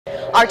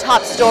Our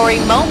top story,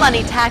 Mo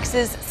Money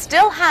Taxes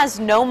still has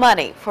no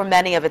money for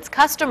many of its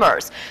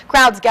customers.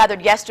 Crowds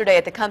gathered yesterday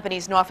at the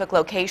company's Norfolk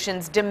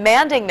locations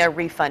demanding their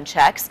refund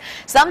checks.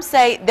 Some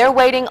say they're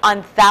waiting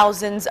on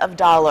thousands of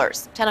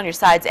dollars. 10 on your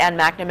side's Ann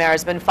McNamara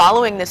has been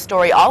following this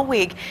story all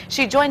week.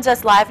 She joins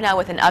us live now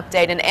with an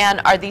update. And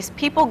Ann, are these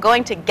people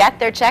going to get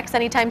their checks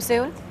anytime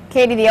soon?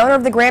 Katie, the owner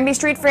of the Granberry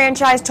Street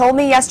franchise, told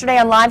me yesterday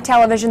on live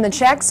television the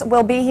checks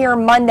will be here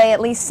Monday,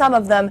 at least some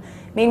of them.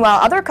 Meanwhile,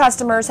 other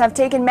customers have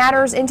taken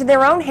matters into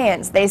their own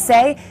hands. They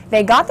say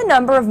they got the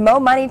number of Mo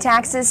Money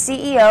Taxes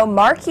CEO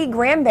Markey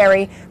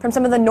Granberry from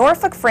some of the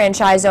Norfolk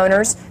franchise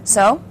owners,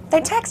 so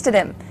they texted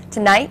him.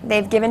 Tonight,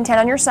 they've given 10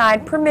 on your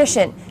side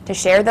permission to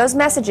share those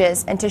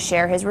messages and to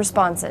share his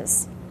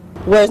responses.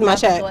 Where's my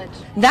check?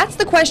 That's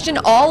the question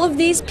all of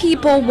these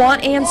people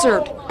want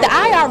answered. The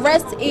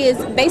IRS is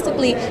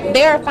basically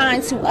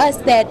verifying to us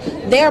that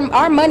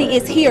our money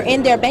is here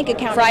in their bank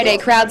account. Friday,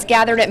 crowds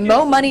gathered at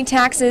Mo Money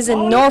Taxes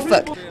in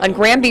Norfolk. On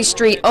Granberry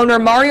Street, owner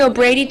Mario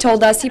Brady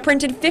told us he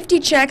printed 50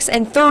 checks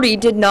and 30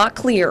 did not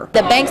clear.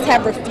 The banks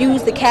have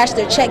refused to cash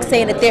their checks,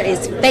 saying that there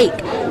is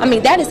fake. I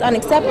mean, that is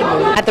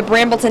unacceptable. At the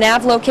Brambleton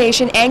Ave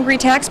location, angry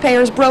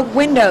taxpayers broke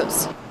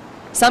windows.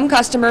 Some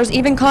customers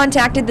even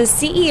contacted the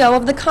CEO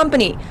of the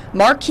company,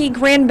 Markey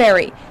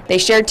Granberry. They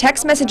shared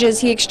text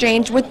messages he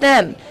exchanged with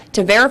them.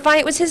 To verify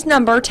it was his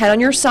number, 10 on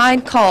your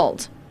side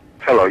called.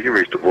 Hello, you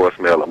reached the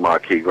voicemail of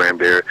Markey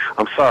Granberry.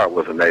 I'm sorry I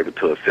wasn't able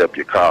to accept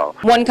your call.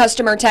 One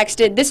customer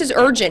texted, "This is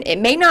urgent. It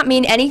may not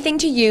mean anything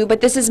to you,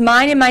 but this is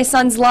mine and my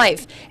son's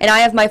life, and I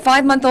have my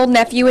 5-month-old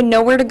nephew and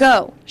nowhere to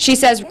go." She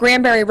says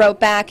Granberry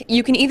wrote back,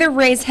 "You can either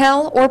raise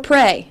hell or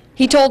pray."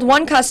 He told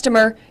one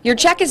customer, "Your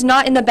check is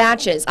not in the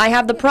batches. I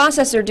have the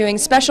processor doing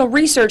special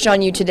research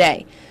on you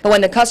today." But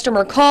when the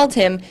customer called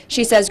him,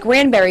 she says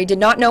Granberry did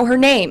not know her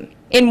name.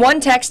 In one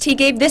text, he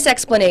gave this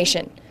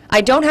explanation.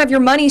 "I don't have your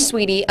money,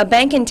 sweetie. A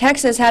bank in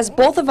Texas has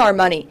both of our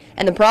money,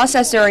 and the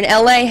processor in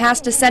LA has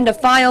to send a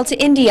file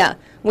to India.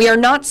 We are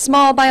not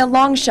small by a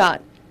long shot.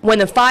 When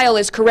the file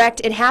is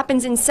correct, it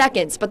happens in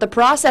seconds, but the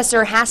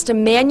processor has to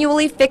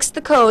manually fix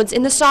the codes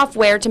in the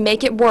software to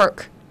make it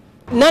work."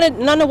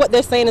 None of what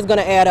they're saying is going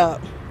to add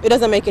up. It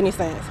doesn't make any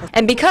sense.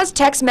 And because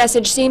text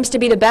message seems to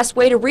be the best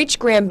way to reach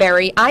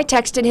Granberry, I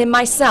texted him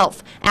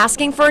myself,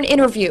 asking for an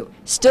interview,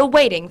 still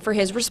waiting for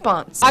his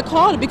response. I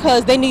called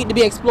because they need to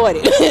be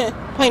exploited.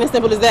 Plain and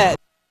simple as that.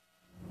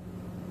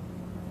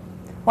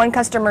 One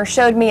customer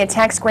showed me a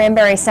text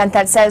Granberry sent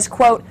that says,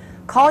 quote,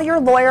 "Call your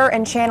lawyer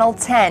and channel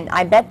 10.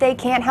 I bet they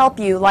can't help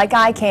you like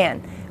I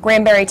can."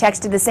 Granberry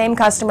texted the same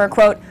customer,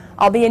 quote,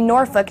 "I'll be in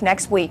Norfolk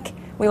next week."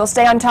 We will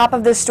stay on top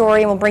of this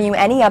story and will bring you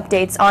any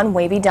updates on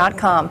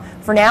wavy.com.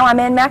 For now,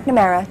 I'm Ann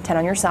McNamara, 10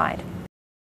 on your side.